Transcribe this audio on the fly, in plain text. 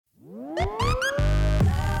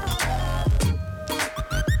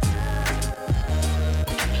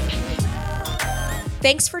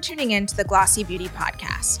Thanks for tuning in to the Glossy Beauty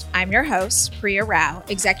Podcast. I'm your host, Priya Rao,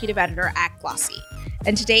 Executive Editor at Glossy.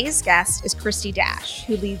 And today's guest is Kristie Dash,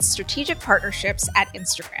 who leads strategic partnerships at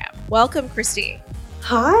Instagram. Welcome, Kristie.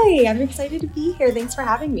 Hi, I'm excited to be here. Thanks for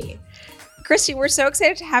having me. Kristie, we're so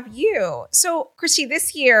excited to have you. So, Kristie,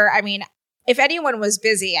 this year, if anyone was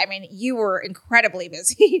busy, you were incredibly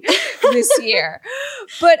busy this year.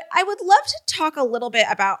 But I would love to talk a little bit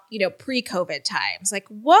about, pre-COVID times. Like,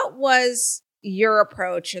 what was your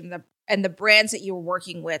approach and the brands that you were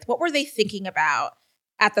working with? What were they thinking about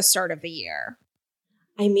at the start of the year?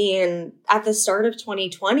 At the start of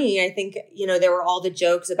 2020, I think, there were all the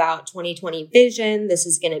jokes about 2020 vision. This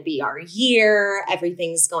is going to be our year.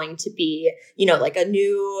 Everything's going to be, like a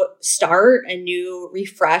new start, a new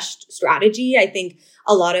refreshed strategy. I think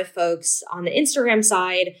a lot of folks on the Instagram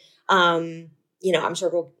side, I'm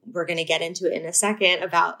sure we're going to get into it in a second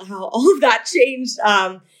about how all of that changed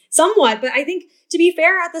somewhat. But I think, to be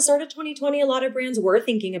fair, at the start of 2020, a lot of brands were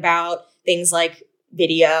thinking about things like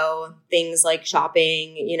video, things like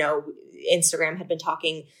shopping. Instagram had been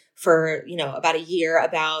talking for, about a year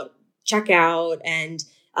about checkout and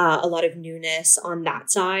a lot of newness on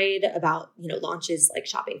that side about, launches like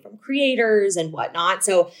shopping from creators and whatnot.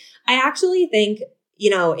 So I actually think,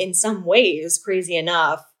 in some ways, crazy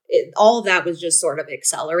enough, all of that was just sort of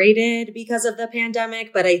accelerated because of the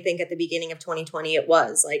pandemic. But I think at the beginning of 2020, it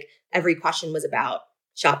was like every question was about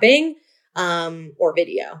shopping or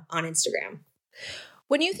video on Instagram.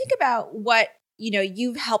 When you think about what,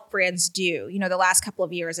 you've helped brands do, the last couple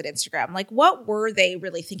of years at Instagram, like what were they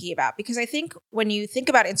really thinking about? Because I think when you think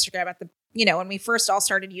about Instagram when we first all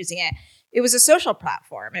started using it, it was a social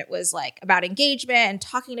platform. It was like about engagement and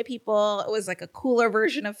talking to people. It was like a cooler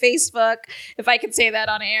version of Facebook, if I could say that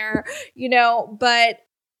on air, but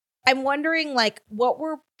I'm wondering, like, what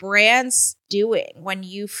were brands doing when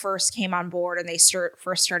you first came on board and they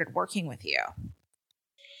first started working with you?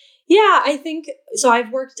 Yeah, I think so.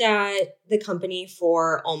 I've worked at the company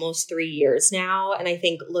for almost 3 years now. And I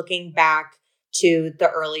think looking back to the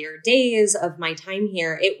earlier days of my time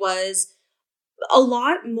here, it was a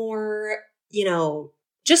lot more,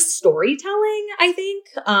 just storytelling, I think.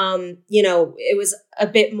 It was a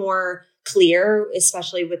bit more clear,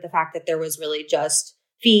 especially with the fact that there was really just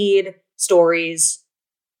feed, stories,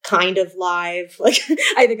 kind of live. Like,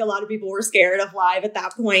 I think a lot of people were scared of live at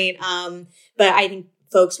that point. But I think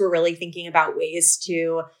folks were really thinking about ways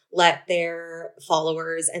to let their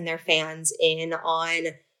followers and their fans in on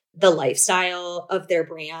the lifestyle of their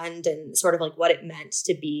brand and sort of like what it meant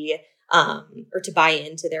to be or to buy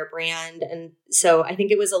into their brand. And so I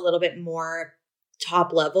think it was a little bit more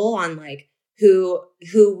top level on like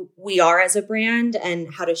who we are as a brand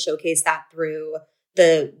and how to showcase that through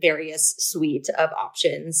the various suite of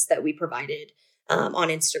options that we provided on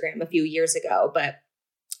Instagram a few years ago. But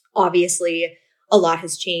obviously, a lot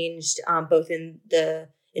has changed both in the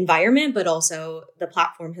environment, but also the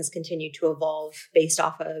platform has continued to evolve based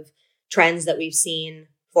off of trends that we've seen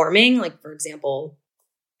forming. Like, for example,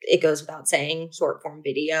 it goes without saying, short form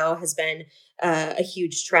video has been a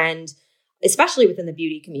huge trend, especially within the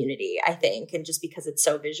beauty community, I think, and just because it's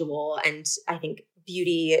so visual. And I think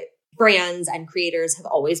beauty brands and creators have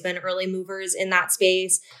always been early movers in that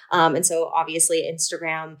space. And so obviously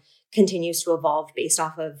Instagram continues to evolve based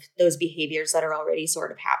off of those behaviors that are already sort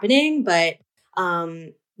of happening. But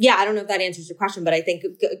I don't know if that answers your question, but I think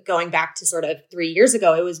going back to sort of 3 years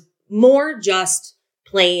ago, it was more just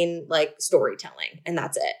plain like storytelling, and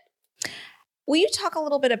that's it. Will you talk a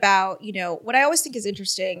little bit about, what I always think is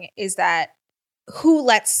interesting is that who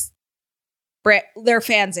lets their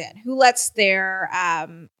fans in, who lets their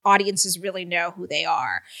audiences really know who they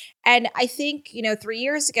are. And I think, 3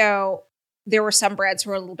 years ago, there were some brands who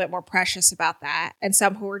were a little bit more precious about that, and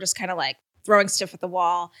some who were just kind of like throwing stuff at the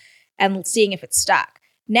wall and seeing if it stuck.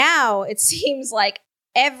 Now it seems like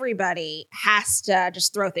everybody has to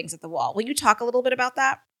just throw things at the wall. Will you talk a little bit about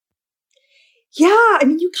that? Yeah,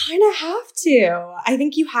 you kind of have to. I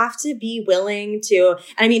think you have to be willing to.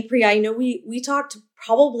 Priya, I know we talked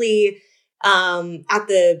probably at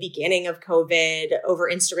the beginning of COVID over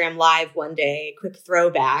Instagram Live one day, quick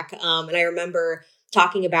throwback. And I remember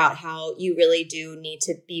talking about how you really do need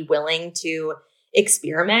to be willing to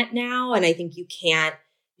experiment now. And I think you can't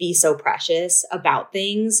be so precious about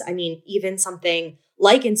things. Even something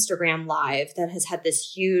like Instagram Live that has had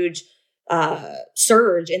this huge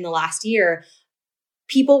surge in the last year,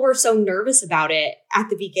 people were so nervous about it at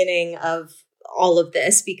the beginning of all of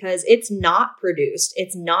this because it's not produced.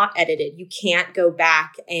 It's not edited. You can't go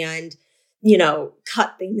back and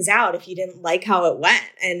cut things out if you didn't like how it went.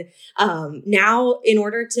 And now in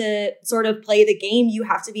order to sort of play the game, you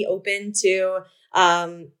have to be open to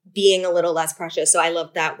being a little less precious. So I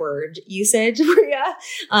love that word usage, Maria.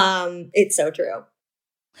 It's so true.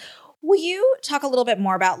 Will you talk a little bit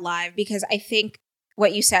more about live? Because I think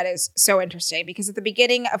what you said is so interesting, because at the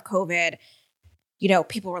beginning of COVID,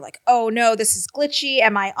 people were like, oh no, this is glitchy.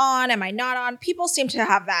 Am I on? Am I not on? People seem to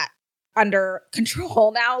have that under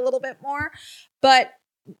control now a little bit more. But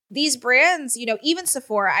these brands, even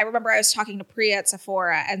Sephora, I remember I was talking to Priya at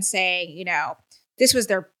Sephora and saying, this was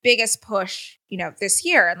their biggest push, this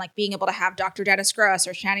year. And like being able to have Dr. Dennis Gross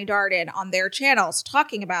or Shani Darden on their channels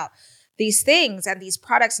talking about these things and these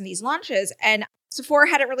products and these launches. And Sephora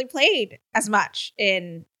hadn't really played as much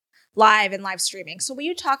in live and live streaming. So will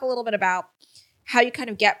you talk a little bit about how you kind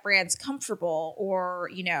of get brands comfortable or,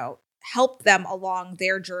 help them along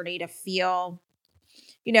their journey to feel,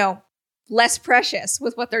 less precious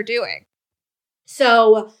with what they're doing?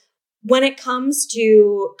 So when it comes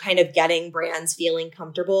to kind of getting brands feeling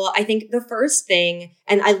comfortable, I think the first thing,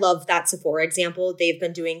 and I love that Sephora example, they've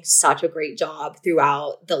been doing such a great job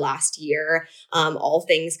throughout the last year, all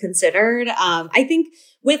things considered. I think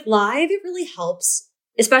with live, it really helps,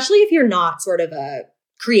 especially if you're not sort of a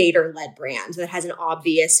creator-led brand that has an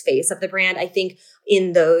obvious face of the brand. I think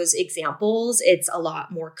in those examples, it's a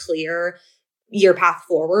lot more clear your path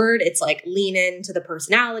forward. It's like lean into the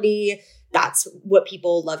personality. That's what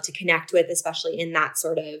people love to connect with, especially in that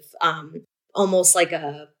sort of almost like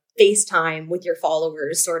a FaceTime with your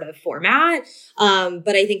followers sort of format.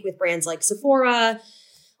 But I think with brands like Sephora,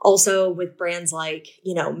 also with brands like,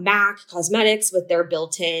 MAC Cosmetics with their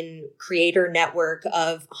built-in creator network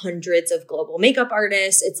of hundreds of global makeup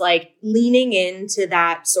artists, it's like leaning into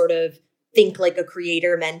that sort of think like a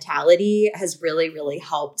creator mentality has really, really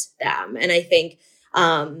helped them. And I think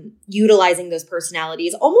utilizing those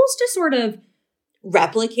personalities almost to sort of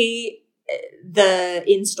replicate the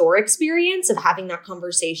in-store experience of having that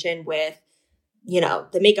conversation with,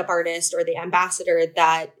 the makeup artist or the ambassador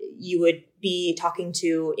that you would be talking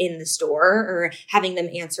to in the store, or having them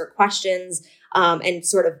answer questions and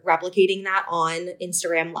sort of replicating that on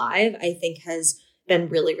Instagram Live, I think has been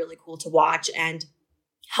really, really cool to watch and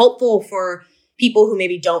helpful for people who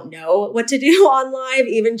maybe don't know what to do on live,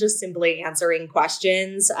 even just simply answering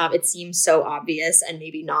questions. It seems so obvious and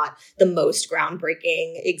maybe not the most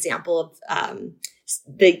groundbreaking example of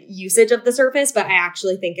the usage of the surface, but I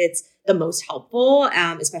actually think it's the most helpful,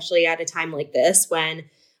 especially at a time like this when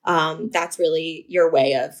that's really your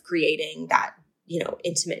way of creating that,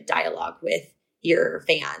 intimate dialogue with your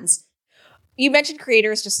fans. You mentioned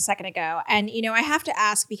creators just a second ago. And, I have to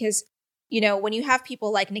ask because when you have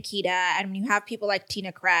people like Nikita and when you have people like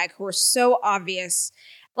Tina Craig who are so obvious,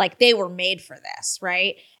 like they were made for this,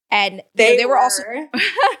 right? And they were also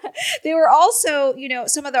they were also,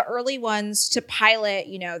 some of the early ones to pilot,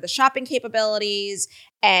 the shopping capabilities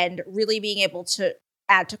and really being able to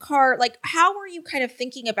add to cart. Like, how were you kind of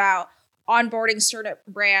thinking about onboarding certain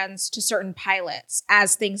brands to certain pilots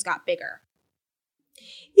as things got bigger?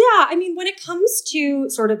 Yeah, I mean, when it comes to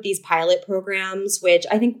sort of these pilot programs, which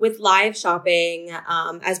I think with live shopping,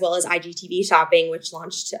 as well as IGTV shopping, which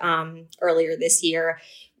launched earlier this year,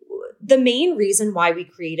 the main reason why we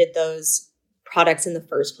created those products in the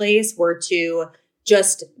first place were to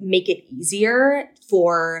just make it easier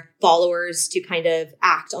for followers to kind of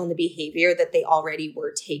act on the behavior that they already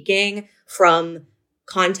were taking from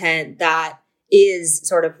content that is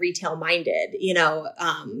sort of retail minded.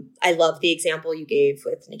 I love the example you gave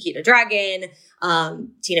with Nikita Dragon,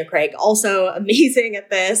 Tina Craig, also amazing at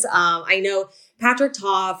this. I know Patrick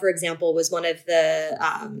Ta, for example, was one of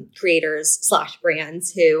the creators /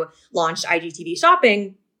 brands who launched IGTV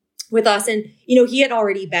shopping with us. And, he had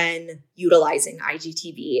already been utilizing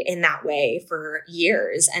IGTV in that way for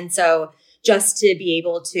years. And so just to be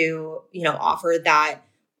able to, offer that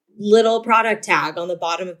little product tag on the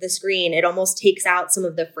bottom of the screen, it almost takes out some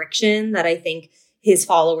of the friction that I think his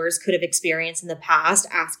followers could have experienced in the past,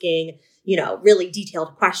 asking, really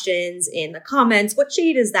detailed questions in the comments. What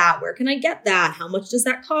shade is that? Where can I get that? How much does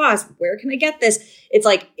that cost? Where can I get this? It's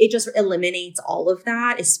like, it just eliminates all of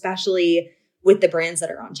that, especially with the brands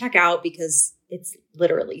that are on checkout, because it's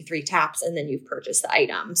literally 3 taps and then you've purchased the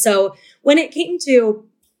item. So when it came to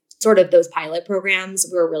sort of those pilot programs,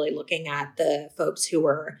 we were really looking at the folks who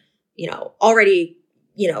were, already,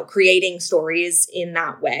 creating stories in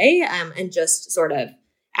that way, and just sort of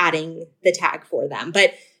adding the tag for them.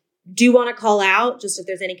 But do want to call out, just if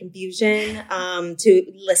there's any confusion,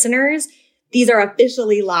 to listeners, these are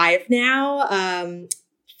officially live now,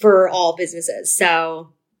 for all businesses.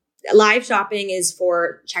 So live shopping is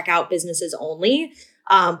for checkout businesses only.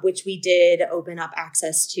 which we did open up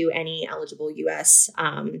access to any eligible US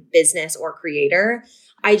business or creator.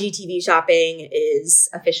 IGTV shopping is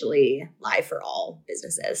officially live for all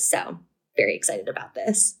businesses. So very excited about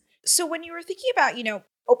this. So when you were thinking about,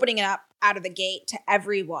 opening it up out of the gate to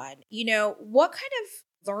everyone, what kind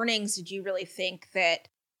of learnings did you really think that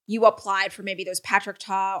you applied for maybe those Patrick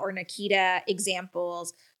Ta or Nikita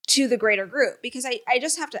examples to the greater group? Because I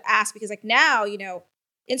just have to ask, because like now,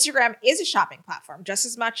 Instagram is a shopping platform just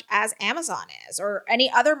as much as Amazon is, or any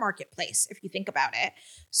other marketplace, if you think about it.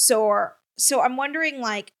 So I'm wondering,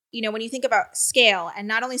 like, when you think about scale, and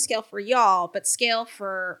not only scale for y'all, but scale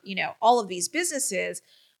for, all of these businesses,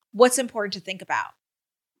 what's important to think about?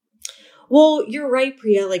 Well, you're right,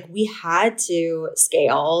 Priya. Like, we had to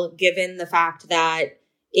scale given the fact that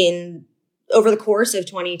over the course of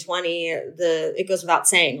 2020, it goes without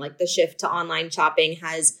saying, like, the shift to online shopping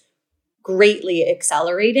has greatly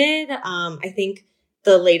accelerated. I think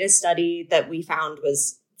the latest study that we found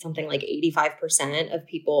was something like 85% of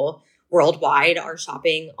people worldwide are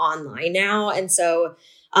shopping online now. And so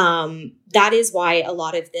that is why a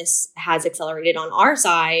lot of this has accelerated on our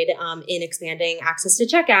side in expanding access to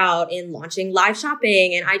checkout, in launching live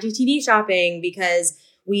shopping and IGTV shopping, because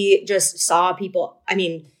we just saw people,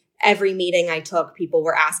 every meeting I took, people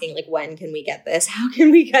were asking, like, when can we get this? How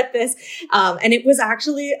can we get this? And it was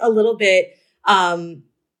actually a little bit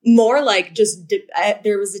more like just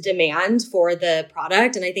there was a demand for the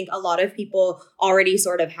product. And I think a lot of people already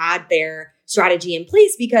sort of had their strategy in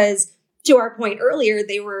place because, to our point earlier,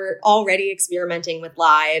 they were already experimenting with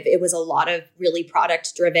live. It was a lot of really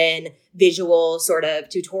product-driven visual sort of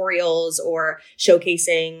tutorials or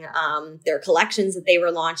showcasing their collections that they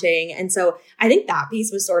were launching. And so I think that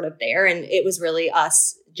piece was sort of there. And it was really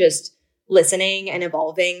us just listening and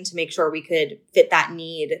evolving to make sure we could fit that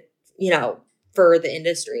need, for the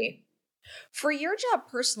industry. For your job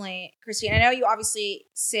personally, Kristie, and I know you obviously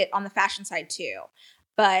sit on the fashion side too,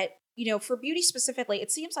 but for beauty specifically, it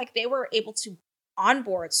seems like they were able to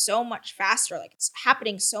onboard so much faster. Like, it's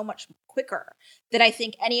happening so much quicker than I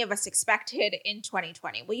think any of us expected in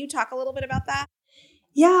 2020. Will you talk a little bit about that?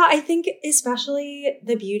 Yeah, I think especially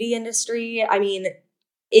the beauty industry.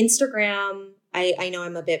 Instagram, I know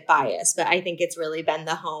I'm a bit biased, but I think it's really been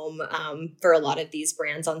the home for a lot of these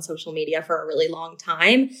brands on social media for a really long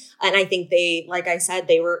time. And I think like I said,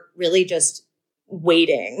 they were really just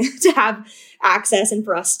waiting to have access and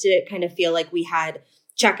for us to kind of feel like we had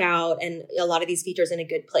checkout and a lot of these features in a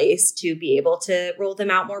good place to be able to roll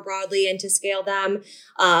them out more broadly and to scale them.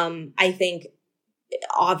 I think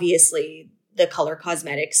obviously the color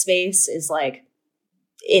cosmetic space is like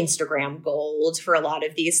Instagram gold for a lot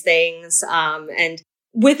of these things. And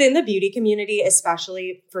within the beauty community,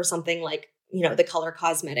 especially for something like, the color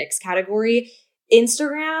cosmetics category,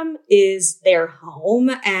 Instagram is their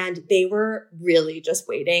home, and they were really just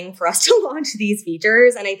waiting for us to launch these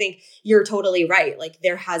features. And I think you're totally right. Like,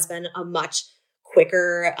 there has been a much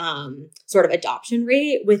quicker sort of adoption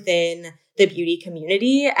rate within the beauty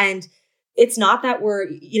community. And it's not that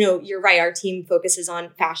you're right. Our team focuses on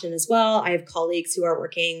fashion as well. I have colleagues who are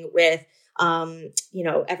working with,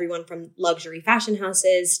 everyone from luxury fashion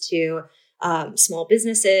houses to small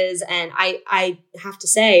businesses. And I have to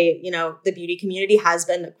say, the beauty community has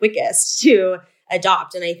been the quickest to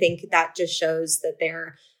adopt. And I think that just shows that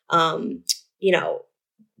they're,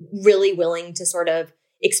 really willing to sort of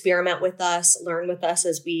experiment with us, learn with us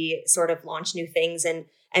as we sort of launch new things and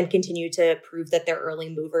continue to prove that they're early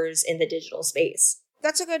movers in the digital space.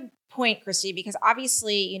 That's a good point, Kristie, because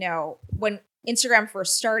obviously, when Instagram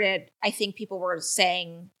first started, I think people were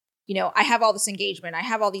saying, I have all this engagement, I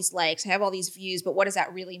have all these likes, I have all these views, but what does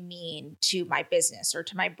that really mean to my business or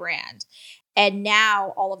to my brand? And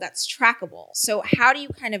now all of that's trackable. So how do you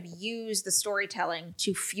kind of use the storytelling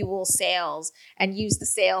to fuel sales and use the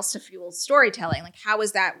sales to fuel storytelling? Like, how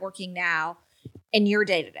is that working now in your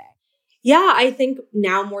day-to-day? Yeah, I think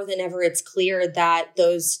now more than ever, it's clear that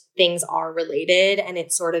those things are related and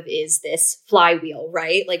it sort of is this flywheel,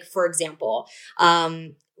 right? Like, for example,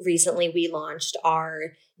 recently we launched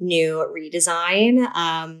our new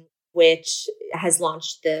redesign, which has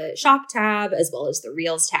launched the Shop tab as well as the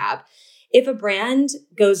Reels tab. If a brand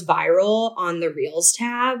goes viral on the Reels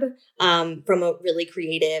tab from a really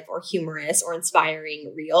creative or humorous or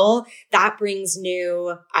inspiring reel, that brings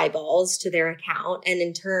new eyeballs to their account and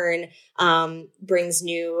in turn brings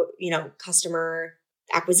new, customer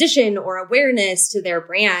acquisition or awareness to their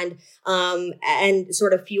brand and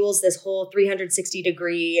sort of fuels this whole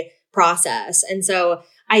 360-degree process. And so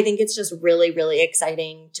I think it's just really, really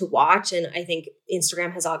exciting to watch. And I think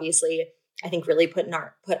Instagram has obviously, really put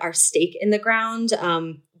our stake in the ground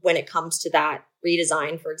when it comes to that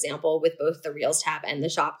redesign, for example, with both the Reels tab and the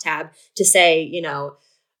Shop tab to say,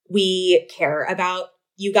 we care about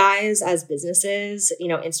you guys as businesses.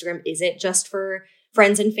 Instagram isn't just for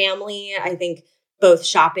friends and family. I think both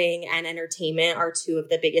shopping and entertainment are two of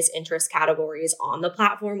the biggest interest categories on the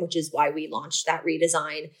platform, which is why we launched that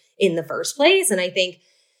redesign in the first place. And I think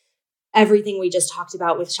everything we just talked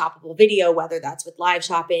about with shoppable video, whether that's with live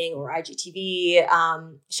shopping or IGTV,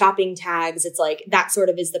 shopping tags, it's like that sort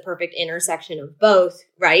of is the perfect intersection of both,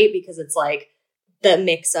 right? Because it's like the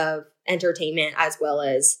mix of entertainment as well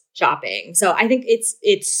as shopping. So I think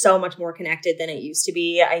it's so much more connected than it used to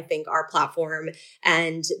be. I think our platform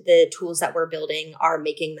and the tools that we're building are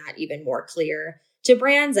making that even more clear to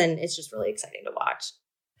brands. And it's just really exciting to watch.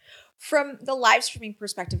 From the live streaming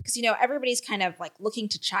perspective, because, everybody's kind of like looking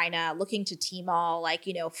to China, looking to Tmall, like,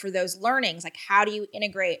 for those learnings, like how do you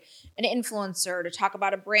integrate an influencer to talk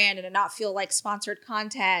about a brand and to not feel like sponsored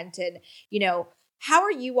content? And, how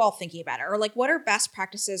are you all thinking about it? Or like, what are best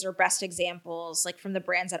practices or best examples, like from the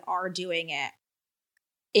brands that are doing it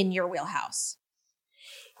in your wheelhouse?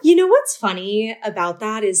 What's funny about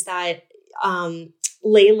that is that,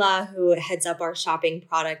 Layla, who heads up our shopping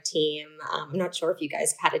product team, I'm not sure if you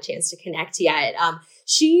guys have had a chance to connect yet.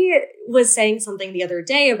 She was saying something the other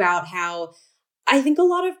day about how I think a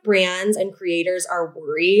lot of brands and creators are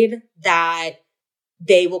worried that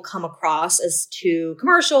they will come across as too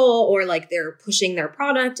commercial or like they're pushing their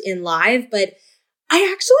product in live. But I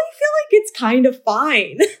actually feel like it's kind of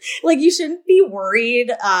fine. Like you shouldn't be worried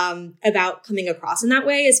about coming across in that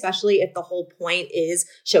way, especially if the whole point is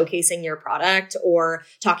showcasing your product or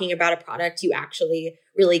talking about a product you actually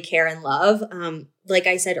really care and love. Like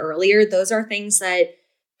I said earlier, those are things that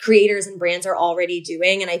creators and brands are already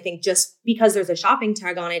doing. And I think just because there's a shopping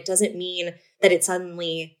tag on it doesn't mean that it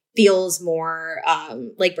suddenly feels more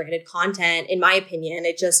like branded content. In my opinion,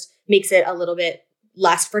 it just makes it a little bit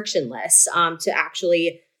less frictionless to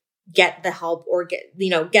actually get the help or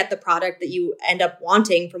get the product that you end up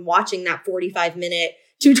wanting from watching that 45-minute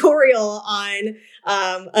tutorial on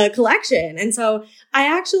a collection. And so I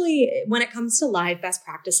actually, when it comes to live best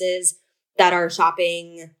practices that are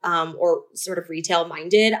shopping or sort of retail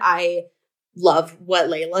minded, I love what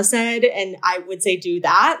Layla said. And I would say do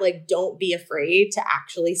that. Like, don't be afraid to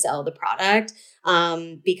actually sell the product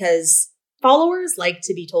because followers like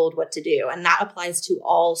to be told what to do. And that applies to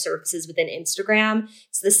all surfaces within Instagram.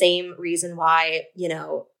 It's the same reason why,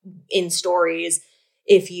 in stories,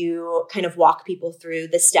 if you kind of walk people through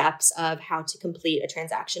the steps of how to complete a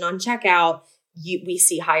transaction on checkout, we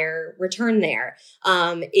see higher return there.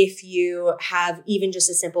 If you have even just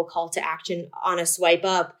a simple call to action on a swipe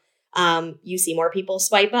up, you see more people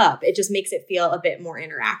swipe up. It just makes it feel a bit more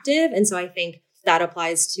interactive. And so I think that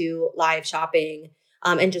applies to live shopping.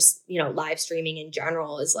 And just, live streaming in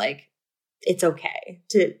general is like, it's okay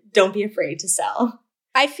don't be afraid to sell.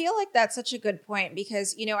 I feel like that's such a good point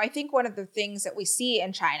because, I think one of the things that we see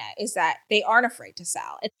in China is that they aren't afraid to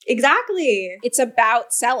sell. Exactly. It's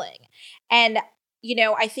about selling. And,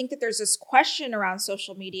 I think that there's this question around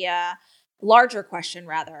social media, larger question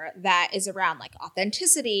rather, that is around like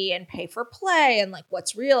authenticity and pay for play and like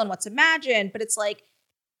what's real and what's imagined. But it's like,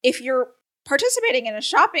 if you're participating in a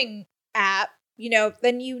shopping app,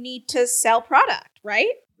 then you need to sell product,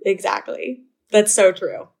 right? Exactly. That's so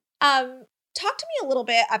true. Talk to me a little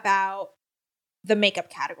bit about the makeup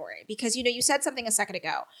category because, you said something a second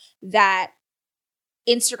ago that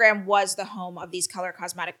Instagram was the home of these color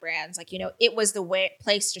cosmetic brands. Like, it was the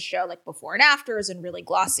place to show like before and afters and really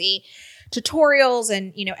glossy tutorials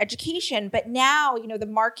and, education. But now, the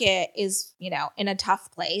market is, in a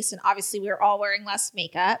tough place. And obviously we're all wearing less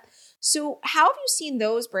makeup. So how have you seen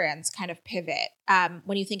those brands kind of pivot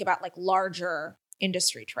when you think about like larger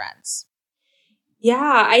industry trends?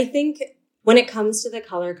 Yeah, I think when it comes to the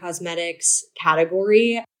color cosmetics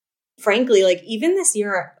category, frankly, like even this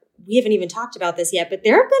year, we haven't even talked about this yet, but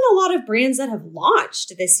there have been a lot of brands that have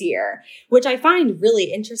launched this year, which I find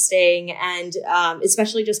really interesting. And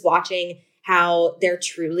especially just watching how they're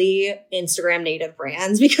truly Instagram native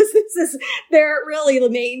brands, because they're really the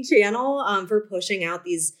main channel for pushing out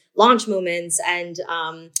these launch moments and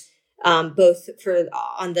both for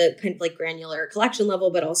on the kind of like granular collection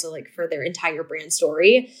level, but also like for their entire brand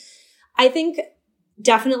story. I think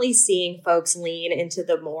definitely seeing folks lean into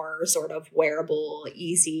the more sort of wearable,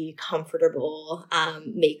 easy, comfortable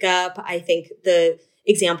makeup. I think the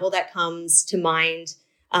example that comes to mind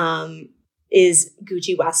is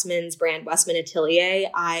Gucci Westman's brand, Westman Atelier.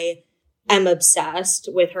 I am obsessed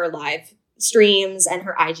with her live streams and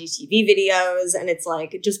her IGTV videos. And it's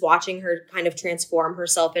like just watching her kind of transform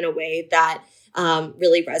herself in a way that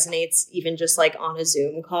really resonates even just like on a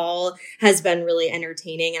Zoom call has been really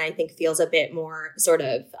entertaining, and I think feels a bit more sort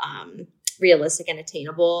of realistic and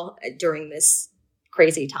attainable during this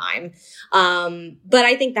crazy time. But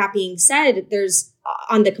I think that being said, there's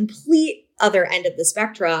on the complete other end of the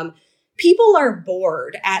spectrum, people are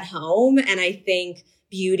bored at home. And I think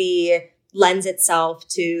beauty lends itself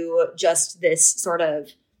to just this sort of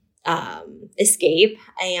escape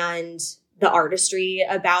and the artistry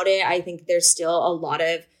about it. I think there's still a lot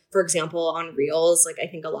of, for example, on Reels, like I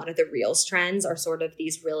think a lot of the Reels trends are sort of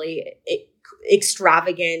these really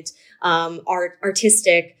extravagant,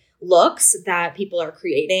 artistic looks that people are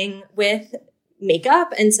creating with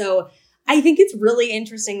makeup. And so I think it's really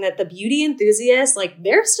interesting that the beauty enthusiasts, like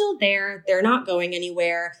they're still there. They're not going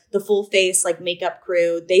anywhere. The full face, like makeup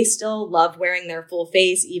crew, they still love wearing their full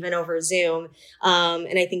face, even over Zoom.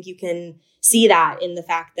 And I think you can see that in the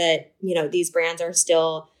fact that, you know, these brands are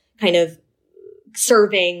still kind of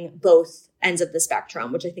serving both ends of the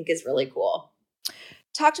spectrum, which I think is really cool.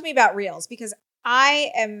 Talk to me about Reels, because I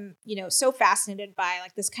am, you know, so fascinated by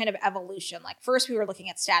like this kind of evolution. Like first we were looking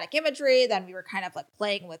at static imagery, then we were kind of like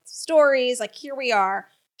playing with stories. Like here we are,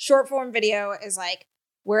 short form video is like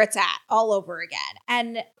where it's at all over again.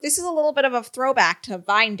 And this is a little bit of a throwback to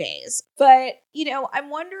Vine days. But, you know, I'm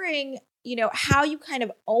wondering, you know, how you kind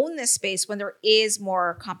of own this space when there is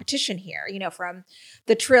more competition here, you know, from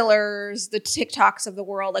the Trillers, the TikToks of the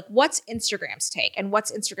world. Like what's Instagram's take, and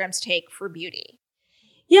what's Instagram's take for beauty?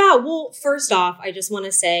 Yeah, well, first off, I just want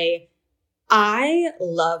to say I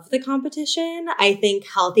love the competition. I think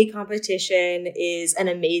healthy competition is an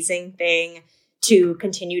amazing thing to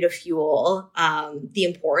continue to fuel the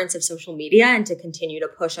importance of social media and to continue to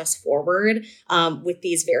push us forward with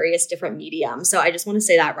these various different mediums. So I just want to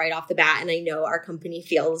say that right off the bat. And I know our company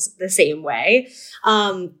feels the same way.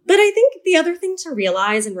 But I think the other thing to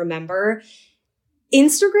realize and remember,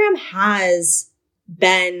 Instagram has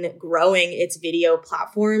been growing its video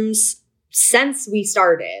platforms since we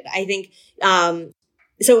started. I think,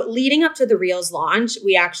 so leading up to the Reels launch,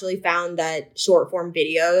 we actually found that short form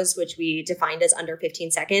videos, which we defined as under 15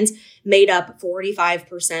 seconds, made up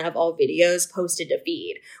 45% of all videos posted to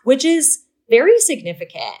feed, which is very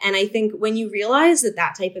significant. And I think when you realize that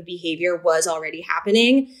that type of behavior was already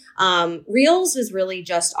happening, Reels is really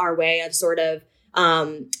just our way of sort of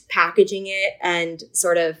packaging it and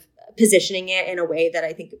sort of positioning it in a way that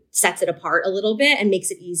I think sets it apart a little bit and makes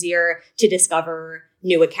it easier to discover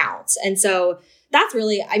new accounts. And so that's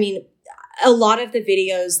really, I mean, a lot of the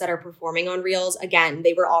videos that are performing on Reels, again,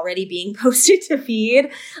 they were already being posted to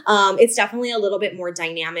feed. It's definitely a little bit more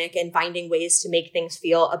dynamic and finding ways to make things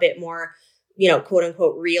feel a bit more, you know, quote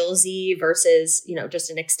unquote Reelsy versus, you know,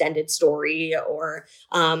 just an extended story or,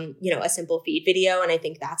 you know, a simple feed video. And I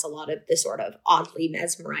think that's a lot of the sort of oddly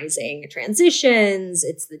mesmerizing transitions.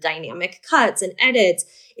 It's the dynamic cuts and edits.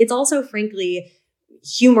 It's also, frankly,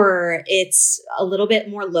 humor. It's a little bit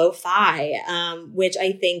more lo-fi, which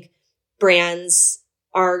I think brands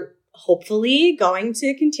are hopefully going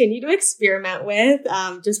to continue to experiment with.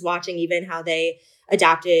 Just watching even how they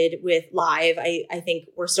adapted with live. I think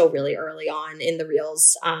we're still really early on in the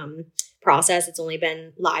Reels process. It's only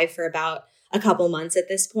been live for about a couple months at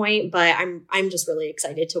this point, but I'm just really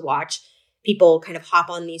excited to watch people kind of hop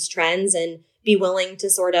on these trends and be willing to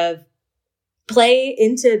sort of play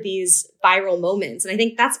into these viral moments. And I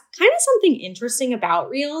think that's kind of something interesting about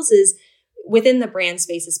Reels is within the brand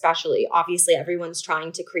space, especially, obviously everyone's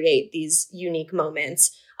trying to create these unique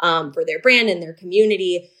moments for their brand and their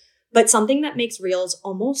community. But something that makes Reels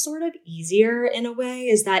almost sort of easier in a way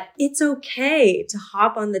is that it's okay to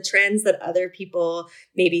hop on the trends that other people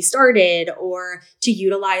maybe started or to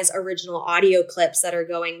utilize original audio clips that are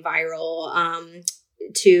going viral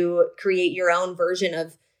to create your own version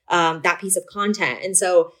of that piece of content. And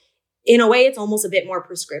so in a way, it's almost a bit more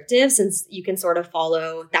prescriptive since you can sort of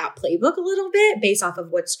follow that playbook a little bit based off of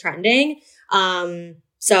what's trending.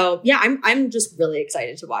 So yeah, I'm just really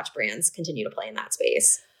excited to watch brands continue to play in that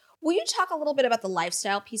space. Will you talk a little bit about the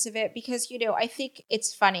lifestyle piece of it? Because, you know, I think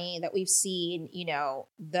it's funny that we've seen, you know,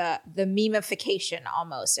 the memification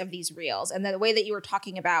almost of these Reels and the way that you were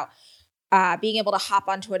talking about being able to hop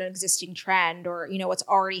onto an existing trend or, you know, what's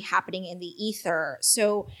already happening in the ether.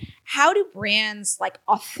 So how do brands like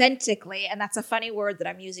authentically, and that's a funny word that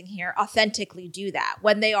I'm using here, authentically do that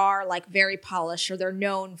when they are like very polished or they're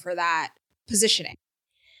known for that positioning?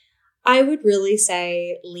 I would really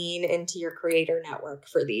say lean into your creator network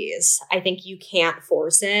for these. I think you can't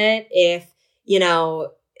force it if you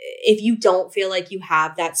don't feel like you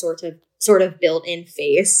have that sort of built-in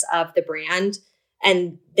face of the brand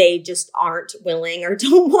and they just aren't willing or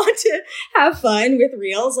don't want to have fun with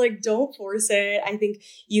reels, like don't force it. I think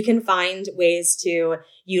you can find ways to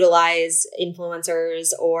utilize influencers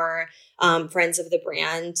or friends of the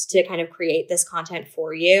brand to kind of create this content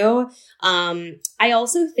for you. I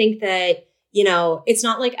also think that, it's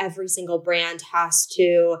not like every single brand has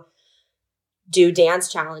to do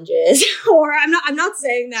dance challenges or I'm not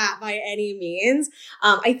saying that by any means.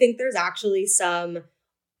 I think there's actually some,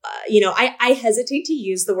 I hesitate to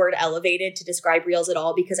use the word elevated to describe reels at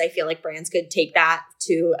all because I feel like brands could take that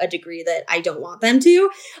to a degree that I don't want them to.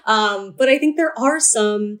 But I think there are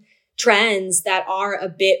some trends that are a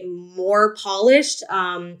bit more polished,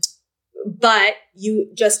 but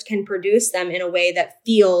you just can produce them in a way that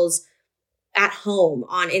feels at home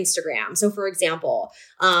on Instagram. So for example,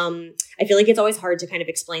 I feel like it's always hard to kind of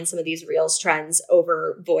explain some of these reels trends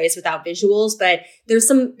over voice without visuals, but there's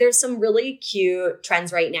some really cute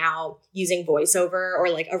trends right now using voiceover or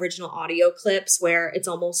like original audio clips where it's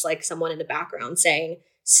almost like someone in the background saying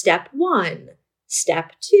step 1,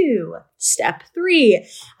 step 2, step 3.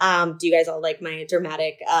 Do you guys all like my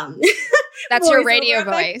dramatic that's your radio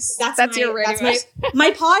voice. That's your radio voice.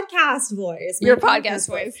 My podcast voice. Your podcast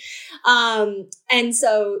voice. And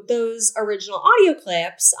so those original audio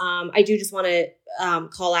clips, I do just want to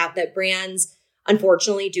call out that brands,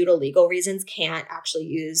 unfortunately, due to legal reasons, can't actually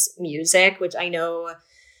use music, which I know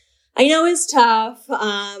is tough.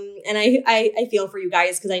 And I feel for you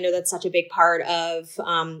guys because I know that's such a big part of,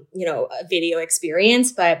 a video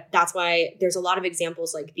experience, but that's why there's a lot of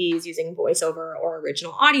examples like these using voiceover or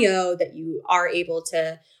original audio that you are able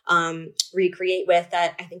to, recreate with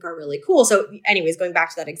that I think are really cool. So anyways, going back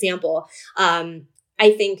to that example, I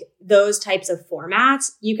think those types of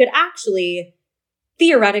formats, you could actually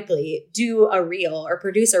theoretically do a reel or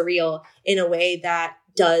produce a reel in a way that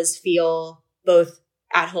does feel both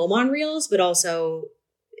at home on reels, but also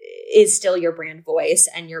is still your brand voice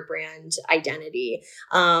and your brand identity.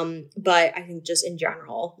 But I think just in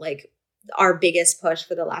general, like our biggest push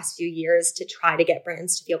for the last few years to try to get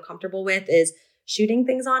brands to feel comfortable with is shooting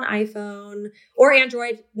things on iPhone or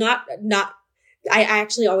Android. I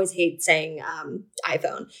actually always hate saying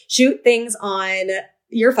iPhone. Shoot things on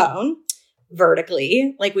your phone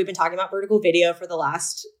vertically. Like we've been talking about vertical video for the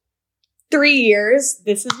last 3 years.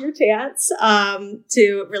 This is your chance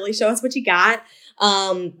to really show us what you got.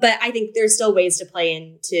 But I think there's still ways to play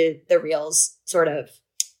into the Reels sort of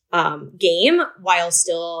game while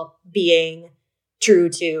still being true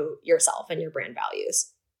to yourself and your brand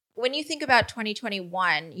values. When you think about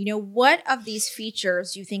 2021, what of these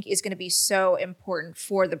features do you think is going to be so important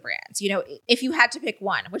for the brands? If you had to pick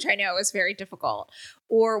one, which I know is very difficult,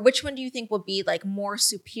 or which one do you think will be like more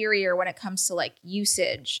superior when it comes to like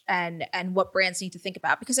usage and what brands need to think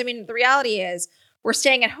about? Because the reality is we're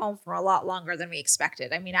staying at home for a lot longer than we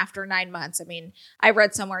expected. After 9 months, I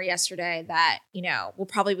read somewhere yesterday that, we'll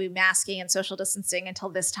probably be masking and social distancing until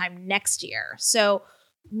this time next year. So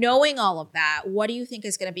knowing all of that, what do you think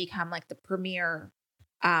is going to become like the premier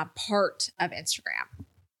part of Instagram?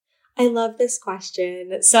 I love this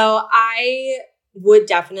question. So I would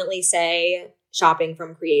definitely say shopping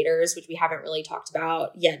from creators, which we haven't really talked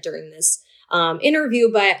about yet during this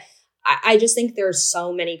interview, but I just think there's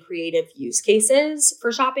so many creative use cases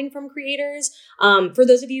for shopping from creators. For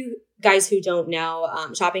those of you guys who don't know,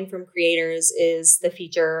 shopping from creators is the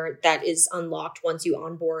feature that is unlocked once you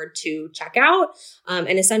onboard to checkout.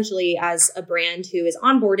 And essentially, as a brand who is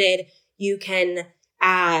onboarded, you can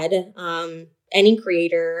add any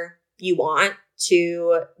creator you want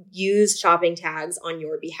to use shopping tags on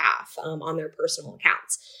your behalf on their personal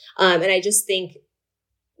accounts. And I just think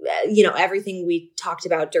everything we talked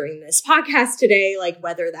about during this podcast today, like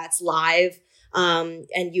whether that's live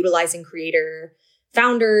and utilizing creator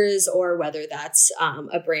founders or whether that's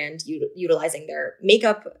a brand utilizing their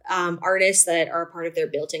makeup artists that are part of their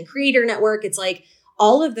built-in creator network. It's like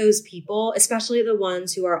all of those people, especially the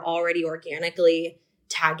ones who are already organically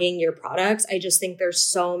tagging your products. I just think there's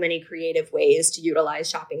so many creative ways to utilize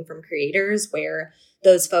shopping from creators where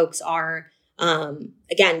those folks are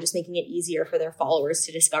again, just making it easier for their followers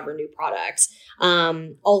to discover new products.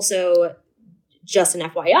 Also, just an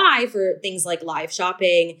FYI for things like live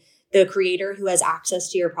shopping, the creator who has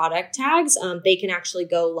access to your product tags, they can actually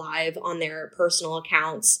go live on their personal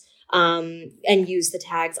accounts and use the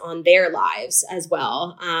tags on their lives as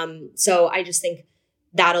well. So I just think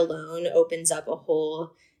that alone opens up a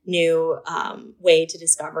whole new way to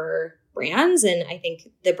discover brands. And I think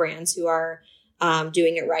the brands who are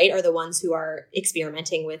doing it right are the ones who are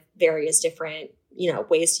experimenting with various different,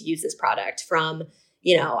 ways to use this product from,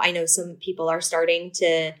 I know some people are starting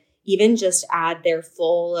to even just add their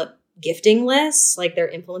full gifting lists, like their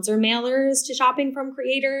influencer mailers to shopping from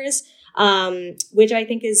creators, which I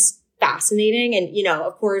think is fascinating. And,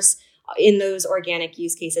 of course, in those organic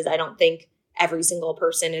use cases, I don't think every single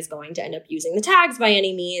person is going to end up using the tags by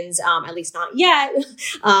any means, at least not yet,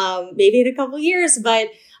 maybe in a couple years, but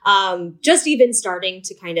just even starting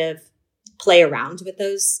to kind of play around with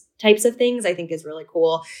those types of things, I think is really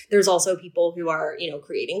cool. There's also people who are,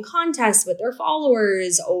 creating contests with their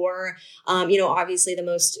followers or, obviously the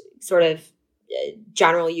most sort of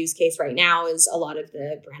general use case right now is a lot of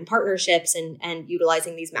the brand partnerships and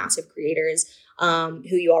utilizing these massive creators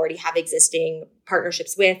who you already have existing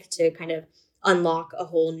partnerships with to kind of unlock a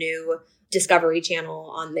whole new discovery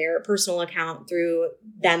channel on their personal account through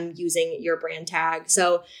them using your brand tag.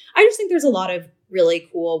 So I just think there's a lot of really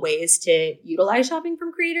cool ways to utilize shopping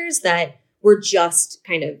from creators that we're just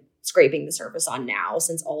kind of scraping the surface on now,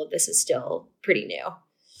 since all of this is still pretty new.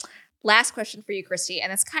 Last question for you, Kristie,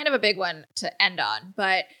 and it's kind of a big one to end on,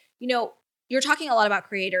 but you're talking a lot about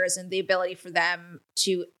creators and the ability for them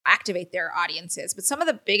to activate their audiences. But some of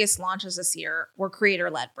the biggest launches this year were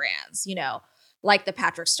creator-led brands, like the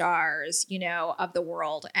Patrick Stars, of the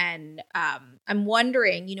world. And I'm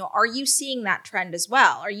wondering, are you seeing that trend as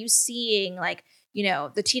well? Are you seeing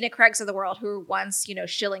the Tina Craigs of the world who were once,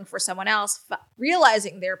 shilling for someone else,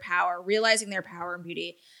 realizing their power and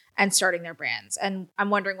beauty and starting their brands? And I'm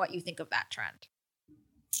wondering what you think of that trend.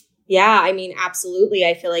 Yeah, I mean, absolutely.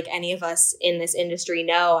 I feel like any of us in this industry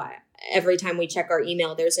know every time we check our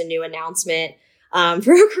email, there's a new announcement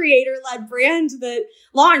for a creator-led brand that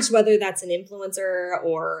launched, whether that's an influencer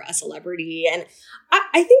or a celebrity. And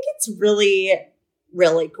I think it's really,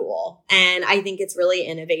 really cool. And I think it's really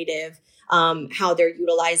innovative how they're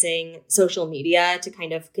utilizing social media to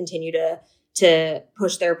kind of continue to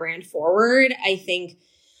push their brand forward. I think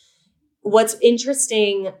what's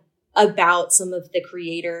interesting about some of the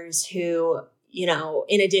creators who,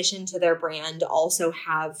 in addition to their brand, also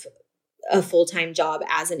have a full-time job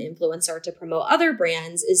as an influencer to promote other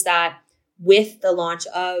brands is that with the launch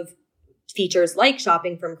of features like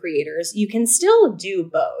shopping from creators, you can still do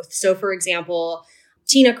both. So for example,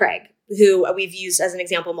 Tina Craig, who we've used as an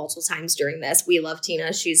example multiple times during this. We love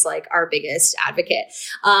Tina. She's like our biggest advocate.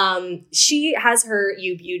 She has her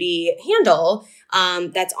You Beauty handle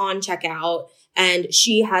that's on checkout. And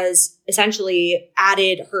she has essentially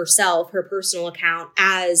added herself, her personal account,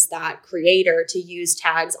 as that creator to use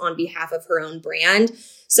tags on behalf of her own brand.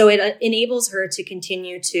 So it enables her to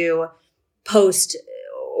continue to post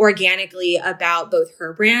organically about both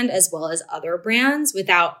her brand as well as other brands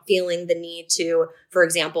without feeling the need to, for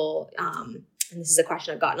example, and this is a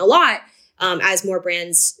question I've gotten a lot, as more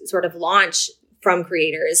brands sort of launch from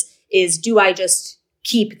creators, is do I just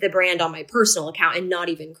keep the brand on my personal account and not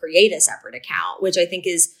even create a separate account, which I think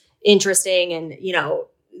is interesting. And,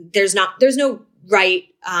 there's no right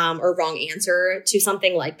or wrong answer to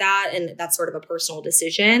something like that. And that's sort of a personal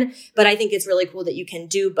decision. But I think it's really cool that you can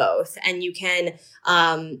do both and you can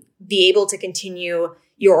be able to continue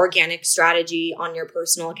your organic strategy on your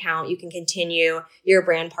personal account. You can continue your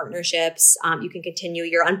brand partnerships. You can continue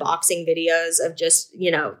your unboxing videos of just,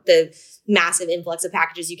 the massive influx of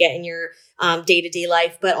packages you get in your day-to-day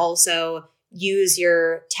life, but also use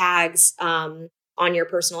your tags on your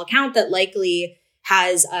personal account that likely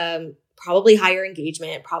has probably higher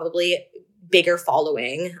engagement, probably bigger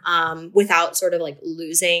following, without sort of like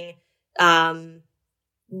losing,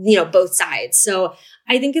 both sides. So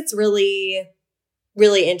I think it's really,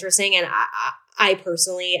 really interesting. And I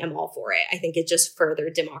personally am all for it. I think it just further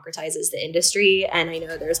democratizes the industry. And I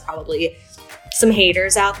know there's probably some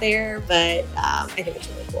haters out there, but I think it's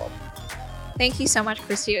really cool. Thank you so much,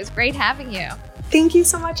 Kristie. It was great having you. Thank you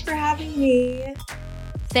so much for having me.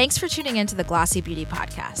 Thanks for tuning in to the Glossy Beauty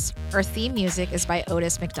Podcast. Our theme music is by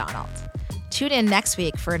Otis McDonald. Tune in next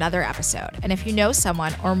week for another episode. And if you know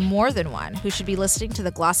someone or more than one who should be listening to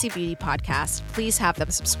the Glossy Beauty Podcast, please have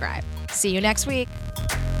them subscribe. See you next week.